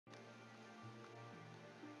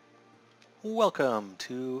Welcome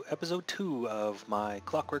to episode 2 of my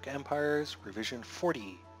Clockwork Empires Revision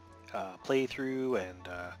 40 playthrough and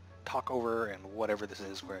talk over and whatever this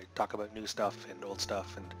is, where I talk about new stuff and old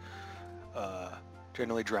stuff and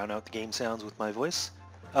generally drown out the game sounds with my voice.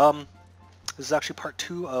 This is actually part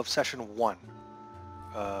 2 of session 1,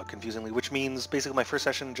 confusingly, which means basically my first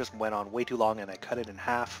session just went on way too long and I cut it in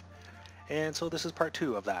half, and so this is part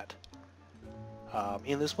 2 of that.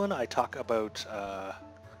 In this one I talk about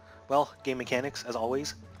game mechanics, as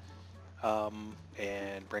always,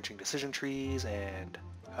 and branching decision trees and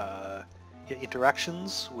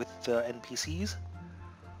interactions with NPCs.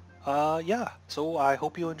 So I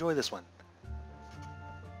hope you enjoy this one.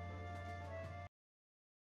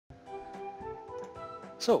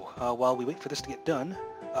 So, while we wait for this to get done,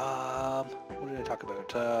 what did I talk about?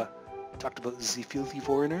 Talked about the filthy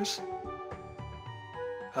foreigners.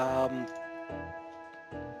 Let's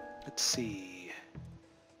see.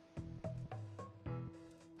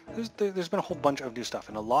 There's been a whole bunch of new stuff,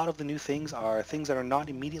 and a lot of the new things are things that are not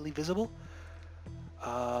immediately visible,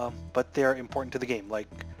 but they're important to the game. Like,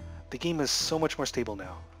 the game is so much more stable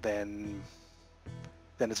now than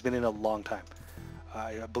it's been in a long time.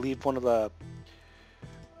 I believe one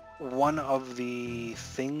of the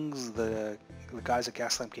things the guys at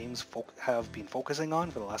Gaslamp Games have been focusing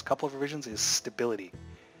on for the last couple of revisions is stability,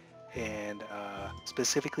 and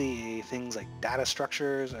specifically things like data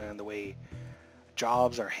structures and the way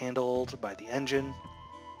jobs are handled by the engine.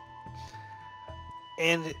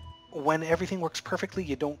 And when everything works perfectly,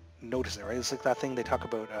 you don't notice it, right? It's like that thing they talk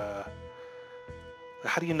about,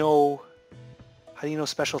 how do you know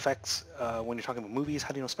special effects when you're talking about movies? How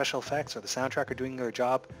do you know special effects or the soundtrack are doing their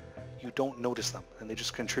job? You don't notice them, and they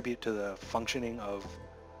just contribute to the functioning of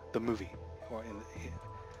the movie.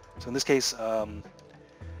 So in this case, the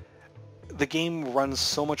game runs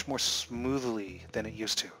so much more smoothly than it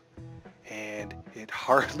used to, and it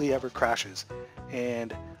hardly ever crashes.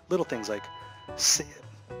 And little things like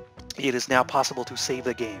it is now possible to save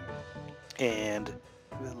the game, and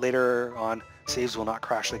later on saves will not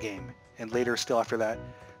crash the game, and later still after that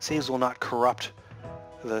saves will not corrupt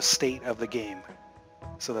the state of the game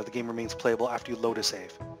so that the game remains playable after you load a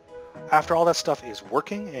save. After all that stuff is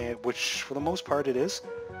working, which for the most part it is,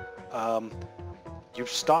 you've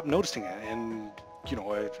stopped noticing it, and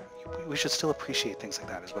we should still appreciate things like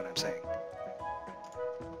that, is what I'm saying.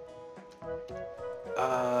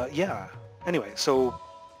 Anyway, so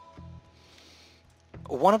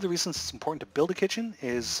one of the reasons it's important to build a kitchen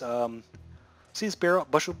is, see this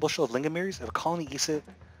bushel of lingonberries? If a colony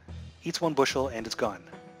eats one bushel and it's gone.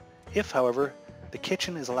 If, however, the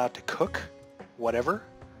kitchen is allowed to cook whatever,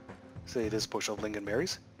 say this bushel of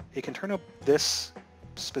lingonberries, it can turn up this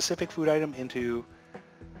specific food item into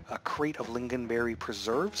a crate of lingonberry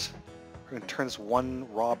preserves, or it turns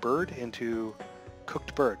one raw bird into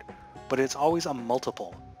cooked bird. But it's always a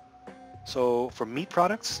multiple. So for meat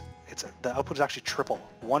products, the output is actually triple.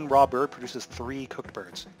 One raw bird produces 3 cooked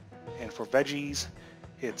birds. And for veggies,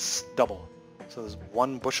 it's double. So there's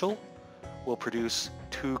 1 bushel will produce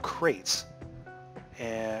 2 crates,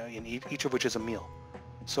 in each of which is a meal.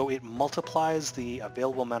 So it multiplies the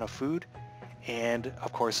available amount of food, and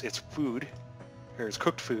of course it's food, or it's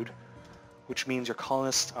cooked food, which means your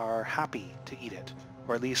colonists are happy to eat it,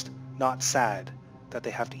 or at least not sad that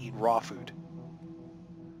they have to eat raw food.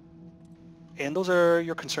 And those are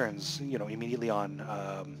your concerns, immediately on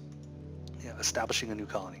establishing a new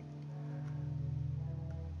colony.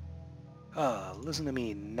 Listen to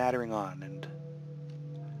me nattering on and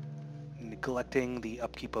neglecting the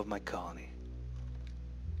upkeep of my colony.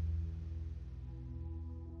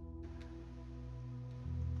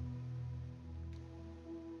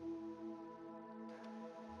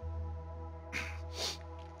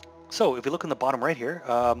 So if you look in the bottom right here,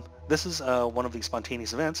 this is one of the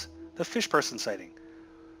spontaneous events, the fish person sighting.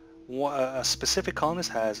 A specific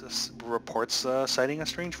colonist reports sighting a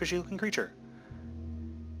strange fishy-looking creature.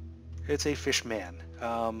 It's a Fishman.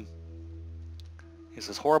 It's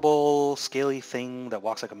this horrible, scaly thing that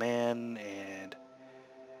walks like a man, and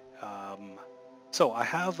so I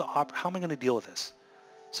have how am I going to deal with this?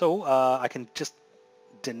 So I can just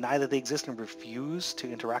deny that they exist and refuse to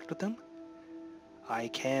interact with them. I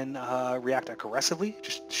can react aggressively,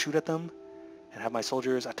 just shoot at them, and have my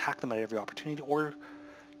soldiers attack them at every opportunity, or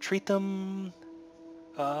treat them,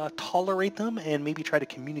 tolerate them, and maybe try to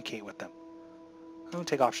communicate with them. I'm going to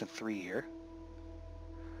take option 3 here.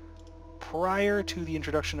 Prior to the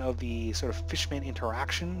introduction of the sort of Fishman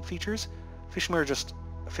interaction features,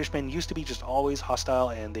 Fishmen used to be just always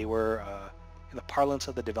hostile, and they were, in the parlance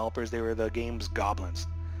of the developers, they were the game's goblins.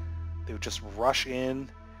 They would just rush in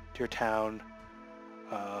to your town,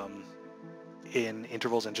 in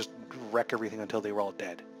intervals and just wreck everything until they were all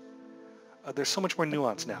dead. There's so much more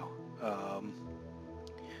nuance now.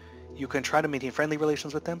 You can try to maintain friendly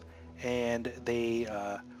relations with them, and they,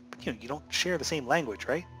 you don't share the same language,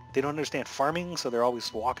 right? They don't understand farming, so they're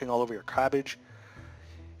always walking all over your cabbage.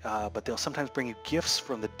 But they'll sometimes bring you gifts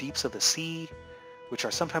from the deeps of the sea, which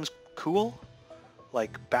are sometimes cool,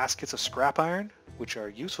 like baskets of scrap iron, which are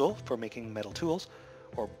useful for making metal tools,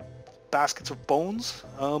 or baskets of bones,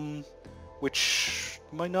 which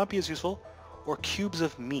might not be as useful, or cubes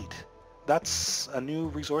of meat. That's a new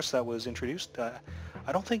resource that was introduced.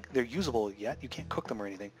 I don't think they're usable yet. You can't cook them or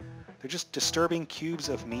anything. They're just disturbing cubes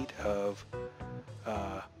of meat of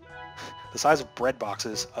the size of bread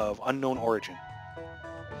boxes of unknown origin.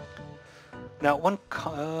 Now,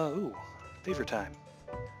 favor time.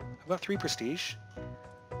 I've got 3 prestige.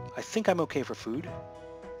 I think I'm okay for food.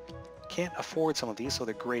 Can't afford some of these, so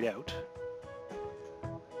they're grayed out.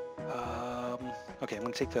 Okay, I'm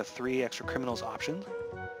going to take the 3 extra criminals option.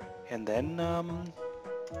 And then,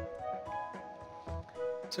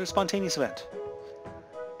 so a spontaneous event.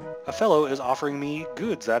 A fellow is offering me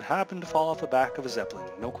goods that happen to fall off the back of a zeppelin.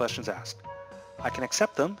 No questions asked. I can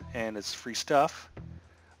accept them, and it's free stuff,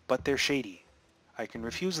 but they're shady. I can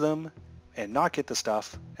refuse them and not get the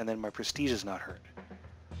stuff, and then my prestige is not hurt.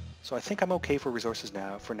 So I think I'm okay for resources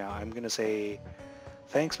now. For now, I'm going to say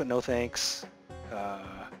thanks, but no thanks.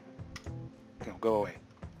 Go away.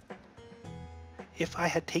 If I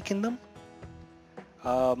had taken them,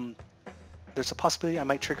 there's a possibility I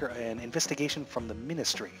might trigger an investigation from the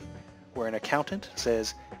ministry, where an accountant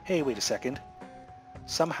says, hey, wait a second,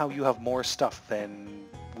 somehow you have more stuff than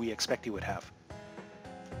we expect you would have.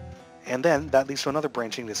 And then that leads to another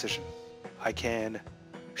branching decision. I can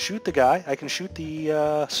shoot the guy, I can shoot the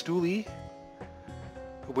stoolie,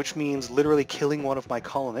 which means literally killing one of my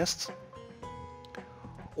colonists,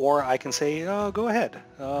 or I can say, go ahead,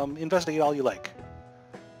 investigate all you like.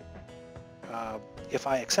 If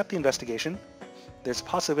I accept the investigation, there's a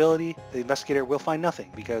possibility the investigator will find nothing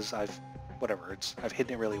because I've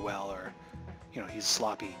hidden it really well, or, he's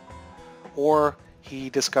sloppy. Or he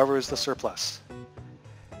discovers the surplus,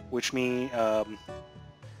 which means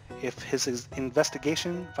if his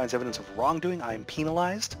investigation finds evidence of wrongdoing, I'm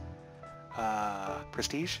penalized.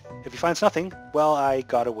 Prestige. If he finds nothing, well, I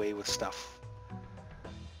got away with stuff,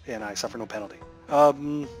 and I suffer no penalty.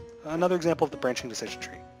 Another example of the branching decision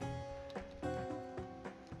tree.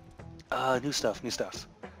 New stuff.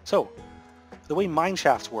 So, the way mine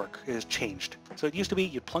shafts work is changed. So it used to be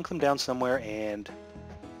you'd plunk them down somewhere and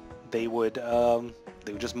they would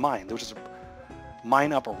just mine. They would just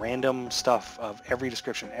mine up random stuff of every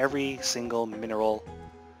description, every single mineral,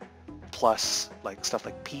 plus stuff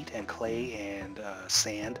like peat and clay and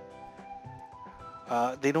sand.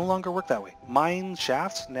 They no longer work that way. Mine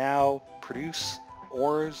shafts now produce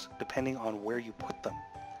ores depending on where you put them.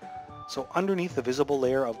 So underneath the visible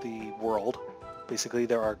layer of the world, basically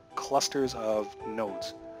there are clusters of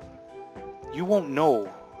nodes. You won't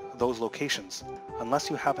know those locations unless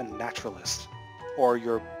you have a naturalist, or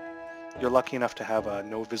you're lucky enough to have a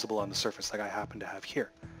node visible on the surface like I happen to have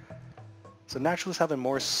here. So naturalists have a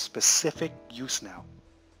more specific use now.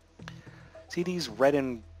 See these red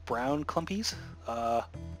and brown clumpies?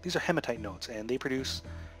 These are hematite nodes, and they produce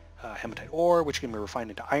hematite ore, which can be refined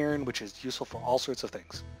into iron, which is useful for all sorts of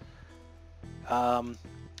things.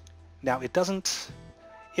 Now it doesn't,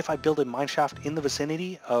 if I build a mineshaft in the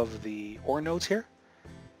vicinity of the ore nodes here,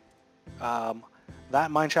 that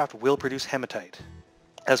mineshaft will produce hematite,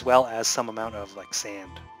 as well as some amount of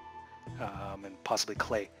sand, and possibly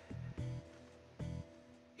clay.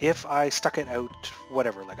 If I stuck it out,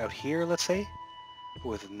 out here, let's say,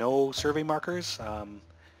 with no survey markers,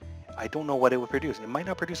 I don't know what it would produce. It might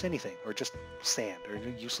not produce anything, or just sand, or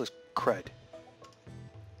useless crud.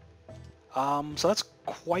 So that's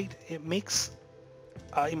it makes,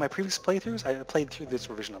 in my previous playthroughs, I played through this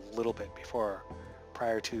revision a little bit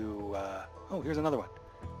prior to, oh, here's another one.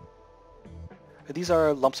 These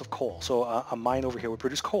are lumps of coal, so a mine over here would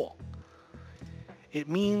produce coal. It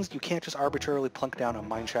means you can't just arbitrarily plunk down a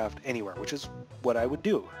mine shaft anywhere, which is what I would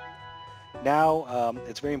do. Now,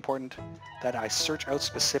 it's very important that I search out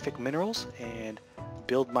specific minerals and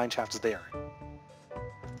build mine shafts there.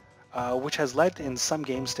 Which has led in some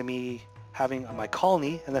games to me having my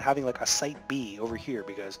colony and then having a site B over here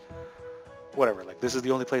because this is the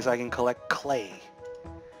only place I can collect clay.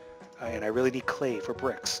 And I really need clay for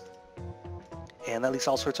bricks. And that leads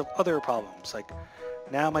to all sorts of other problems.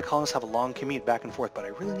 Now my colonists have a long commute back and forth, but I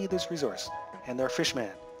really need this resource. And they're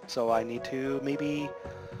Fishmen. So I need to maybe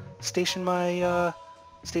station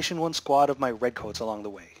one squad of my redcoats along the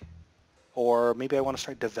way. Or maybe I want to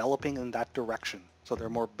start developing in that direction, so there are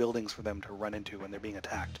more buildings for them to run into when they're being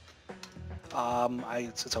attacked.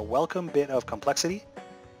 It's a welcome bit of complexity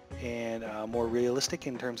and more realistic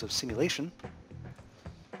in terms of simulation,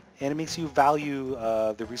 and it makes you value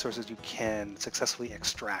the resources you can successfully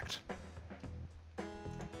extract.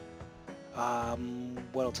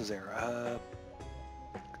 What else is there?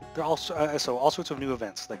 There are also so all sorts of new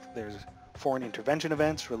events. Like there's foreign intervention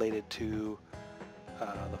events related to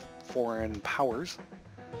the foreign powers.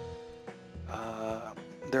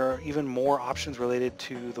 There are even more options related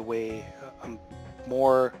to the way,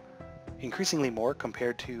 increasingly more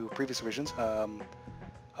compared to previous versions,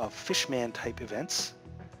 of Fishman type events.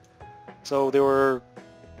 So there were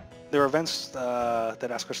events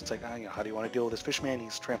that ask questions like, how do you want to deal with this Fishman?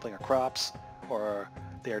 He's trampling our crops, or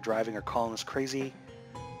they are driving our colonists crazy.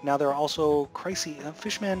 Now there are also crises.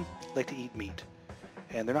 Fishmen like to eat meat,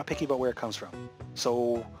 and they're not picky about where it comes from.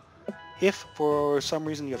 So if for some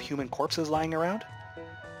reason you have human corpses lying around,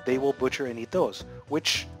 they will butcher and eat those,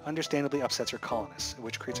 which understandably upsets your colonists,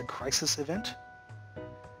 which creates a crisis event.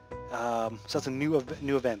 So that's a new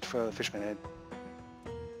event for the Fishmen. And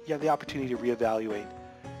you have the opportunity to reevaluate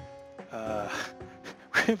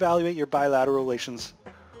reevaluate your bilateral relations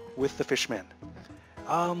with the Fishmen.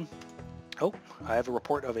 Oh, I have a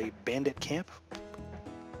report of a bandit camp.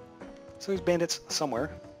 So there's bandits somewhere.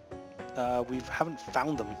 We haven't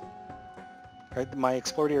found them. Right? My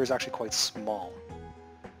explored area is actually quite small.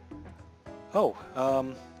 Oh,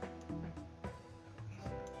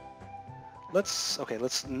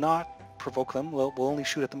 let's not provoke them. We'll only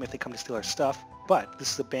shoot at them if they come to steal our stuff. But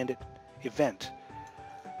this is a bandit event.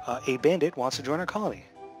 A bandit wants to join our colony.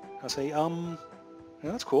 I'll say, yeah,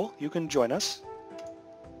 that's cool. You can join us.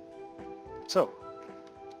 So,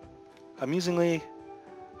 amusingly,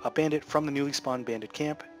 a bandit from the newly spawned bandit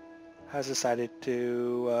camp has decided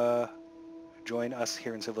to join us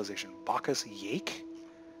here in civilization. Bacchus Yake?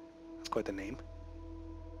 That's quite the name.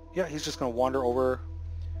 Yeah, he's just going to wander over.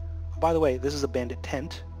 By the way, this is a bandit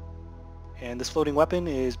tent, and this floating weapon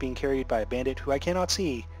is being carried by a bandit who I cannot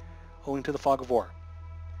see owing to the fog of war.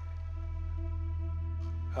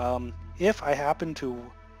 If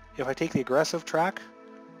I take the aggressive track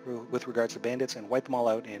with regards to bandits and wipe them all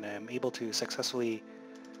out and I'm able to successfully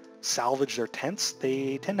salvage their tents,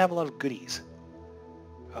 they tend to have a lot of goodies.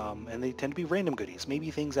 And they tend to be random goodies, maybe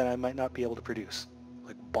things that I might not be able to produce,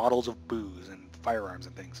 like bottles of booze and firearms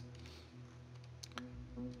and things.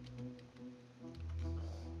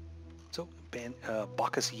 So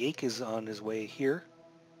Bacchus Yake is on his way here.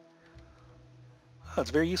 Oh,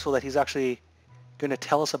 it's very useful that he's actually going to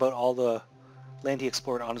tell us about all the land he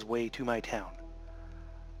explored on his way to my town.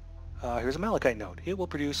 Here's a malachite node. It will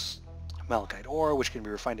produce malachite ore, which can be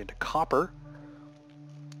refined into copper.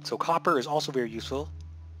 So copper is also very useful.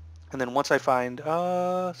 And then once I find,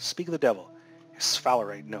 speak of the devil,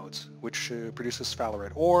 sphalerite nodes, which produces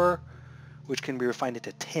sphalerite ore, which can be refined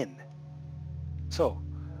into tin. So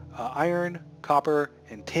iron, copper,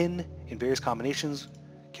 and tin in various combinations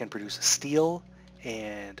can produce steel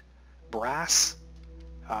and brass,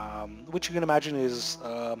 which you can imagine is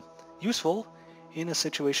useful in a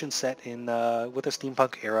situation set in with a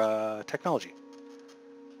steampunk era technology.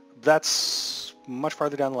 That's much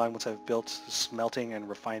farther down the line once I've built smelting and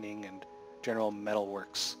refining and general metal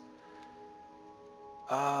works.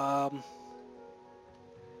 Yeah, I'm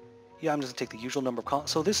just going to take the usual number of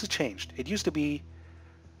colonists. So this has changed. It used to be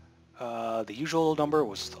the usual number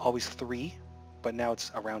was always 3, but now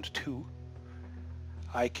it's around 2.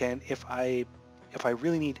 I can, if I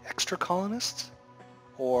really need extra colonists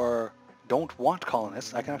or don't want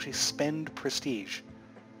colonists, I can actually spend prestige,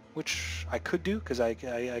 which I could do because I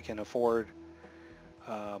can afford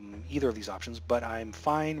either of these options, but I'm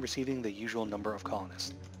fine receiving the usual number of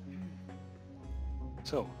colonists.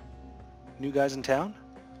 So, new guys in town.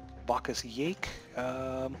 Bacchus Yake.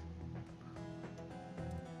 I'm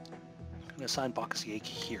going to assign Bacchus Yake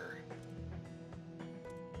here.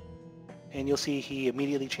 And you'll see he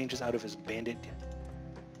immediately changes out of his bandit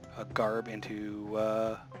garb into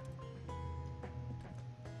a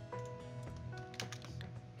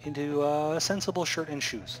sensible shirt and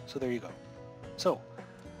shoes. So there you go. So,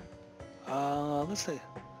 let's say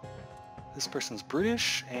this person's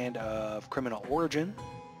brutish and of criminal origin.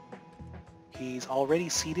 He's already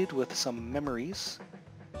seated with some memories.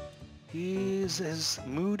 His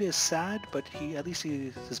mood is sad, but at least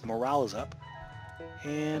his morale is up.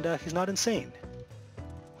 And he's not insane,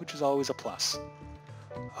 which is always a plus.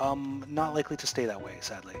 Not likely to stay that way,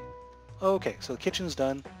 sadly. Okay, so the kitchen's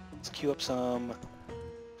done. Let's queue up some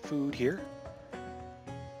food here.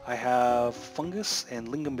 I have fungus and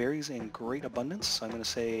lingonberries in great abundance, so I'm going to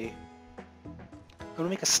say I'm going to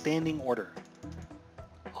make a standing order.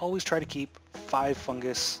 Always try to keep 5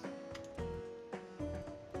 fungus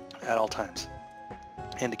at all times.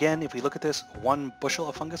 And again, if we look at this, 1 bushel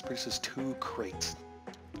of fungus produces 2 crates.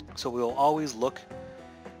 So we'll always look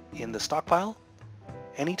in the stockpile.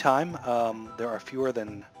 Anytime there are fewer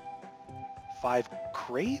than 5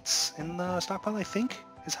 crates in the stockpile, I think,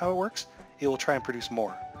 is how it works, it will try and produce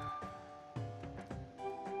more.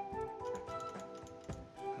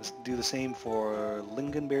 Let's do the same for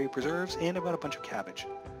lingonberry preserves, and I've got a bunch of cabbage.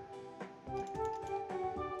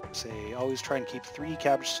 Say, always try and keep 3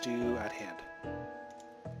 cabbage stew at hand.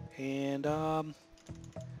 And I'm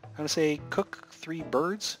gonna say cook 3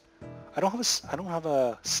 birds. I don't have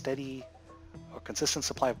a steady or consistent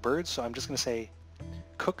supply of birds, so I'm just gonna say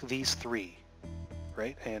cook these 3,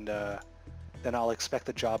 right? And then I'll expect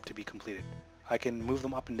the job to be completed. I can move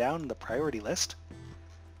them up and down in the priority list,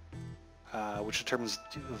 which determines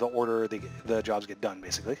the order the jobs get done,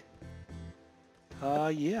 basically.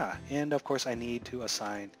 Yeah, and of course I need to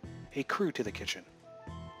assign a crew to the kitchen.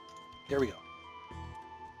 There we go.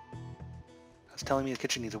 That's telling me the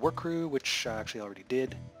kitchen needs a work crew, which I actually already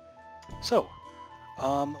did. So,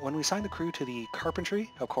 when we assign the crew to the carpentry,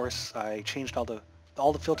 of course I changed all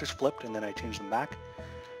the filters flipped, and then I changed them back.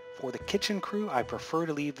 For the kitchen crew, I prefer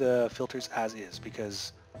to leave the filters as is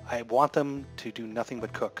because I want them to do nothing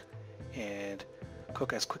but cook, and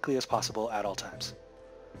cook as quickly as possible at all times.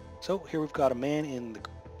 So here we've got a man in the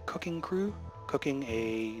cooking crew cooking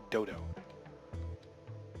a dodo.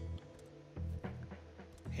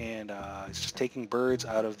 And it's just taking birds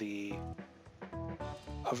out of the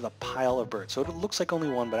pile of birds. So it looks like only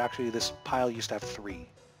 1, but actually this pile used to have 3.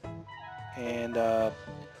 And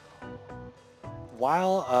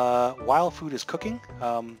while food is cooking,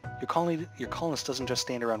 your colonist doesn't just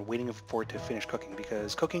stand around waiting for it to finish cooking,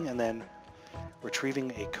 because cooking and then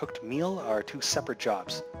retrieving a cooked meal are 2 separate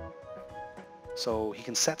jobs. So he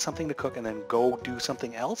can set something to cook and then go do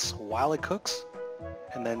something else while it cooks,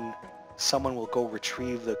 and then someone will go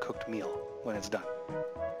retrieve the cooked meal when it's done,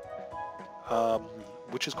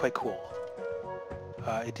 which is quite cool.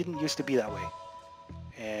 It didn't used to be that way,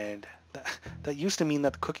 and that used to mean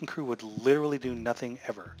that the cooking crew would literally do nothing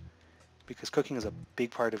ever, because cooking is a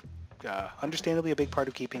big part of, understandably a big part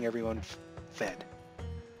of keeping everyone fed.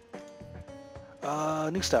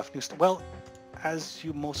 New stuff. Well, as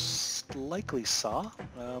you most likely saw,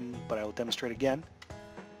 but I will demonstrate again,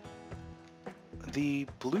 the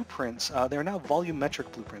blueprints, they're now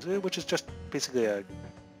volumetric blueprints, which is just basically a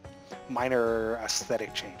minor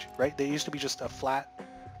aesthetic change, right? They used to be just a flat,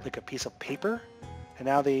 like a piece of paper, and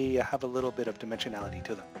now they have a little bit of dimensionality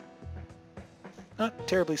to them. Not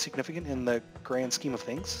terribly significant in the grand scheme of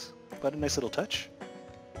things, but a nice little touch.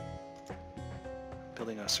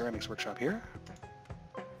 Building a ceramics workshop here,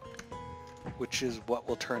 which is what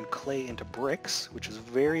will turn clay into bricks, which is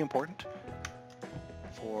very important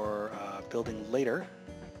for building later.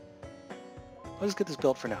 I'll just get this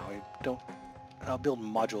built for now. I'll build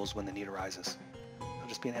modules when the need arises. It'll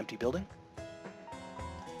just be an empty building.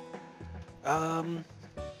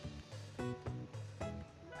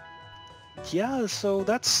 Yeah, so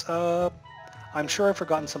that's, I'm sure I've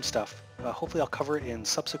forgotten some stuff. Hopefully I'll cover it in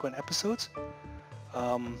subsequent episodes.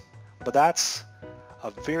 But that's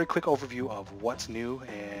a very quick overview of what's new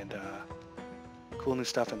and cool new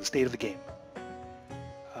stuff and the state of the game.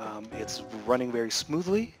 It's running very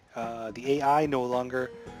smoothly. The AI no longer...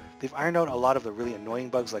 They've ironed out a lot of the really annoying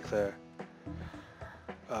bugs, like the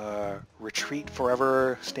retreat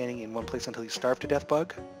forever, standing in one place until you starve to death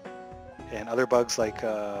bug, and other bugs like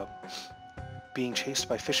being chased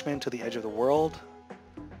by fishmen to the edge of the world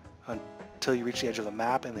until you reach the edge of the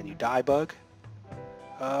map and then you die bug.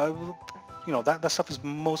 You know, that stuff is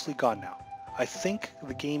mostly gone now. I think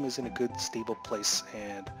the game is in a good, stable place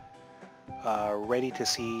and ready to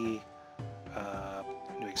see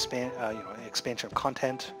new expansion of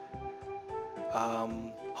content.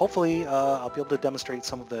 Hopefully, I'll be able to demonstrate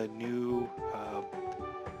some of the new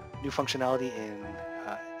functionality in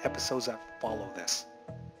episodes that follow this.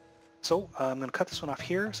 So I'm going to cut this one off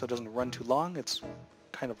here so it doesn't run too long. It's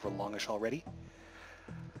kind of longish already.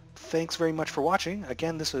 Thanks very much for watching.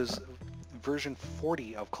 Again, this is version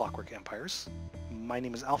 40 of Clockwork Empires. My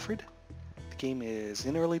name is Alfred. The game is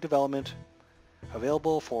in early development,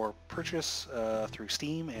 available for purchase through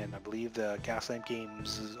Steam and I believe the Gaslamp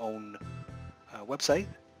Games' own website.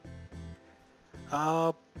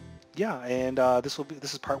 Yeah, and this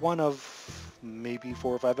is part 1 of maybe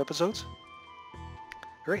 4 or 5 episodes.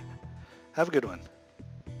 Great. Have a good one.